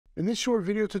In this short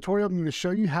video tutorial, I'm going to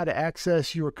show you how to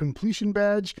access your completion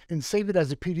badge and save it as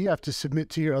a PDF to submit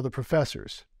to your other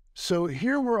professors. So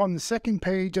here we're on the second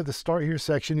page of the Start Here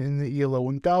section in the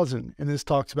ELO1000, and this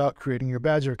talks about creating your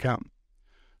Badgr account.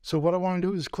 So what I want to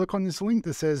do is click on this link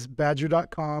that says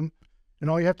Badgr.com, and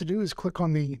all you have to do is click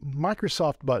on the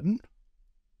Microsoft button,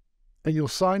 and you'll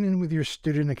sign in with your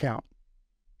student account.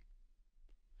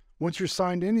 Once you're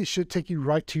signed in, it should take you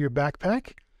right to your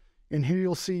backpack, and here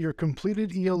you'll see your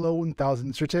completed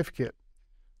ELO1000 certificate.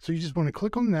 So you just want to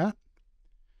click on that,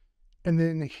 and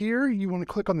then here you want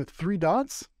to click on the three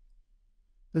dots,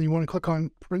 then you want to click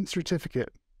on Print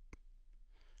Certificate.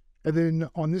 And then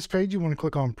on this page, you want to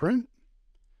click on Print,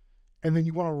 and then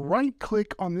you want to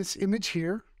right-click on this image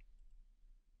here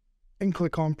and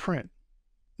click on Print.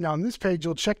 Now on this page,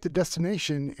 you'll check the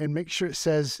destination and make sure it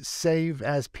says Save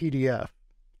as PDF.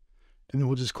 And then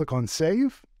we'll just click on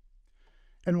Save.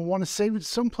 And we'll want to save it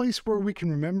someplace where we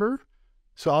can remember.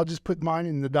 So I'll just put mine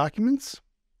in the documents.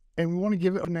 And we want to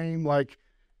give it a name like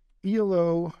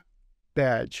ELO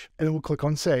Badge. And then we'll click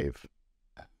on Save.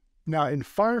 Now in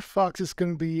Firefox, it's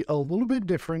going to be a little bit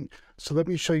different. So let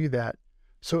me show you that.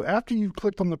 So after you've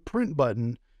clicked on the Print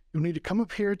button, you'll need to come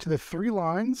up here to the three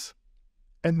lines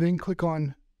and then click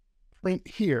on Print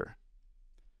Here.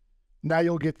 Now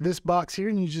you'll get this box here,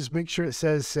 and you just make sure it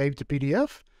says Save to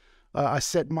PDF. I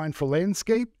set mine for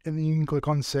landscape, and then you can click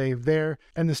on Save there,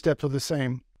 and the steps are the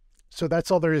same. So that's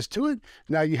all there is to it.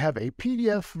 Now you have a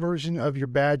PDF version of your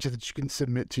badge that you can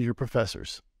submit to your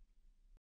professors.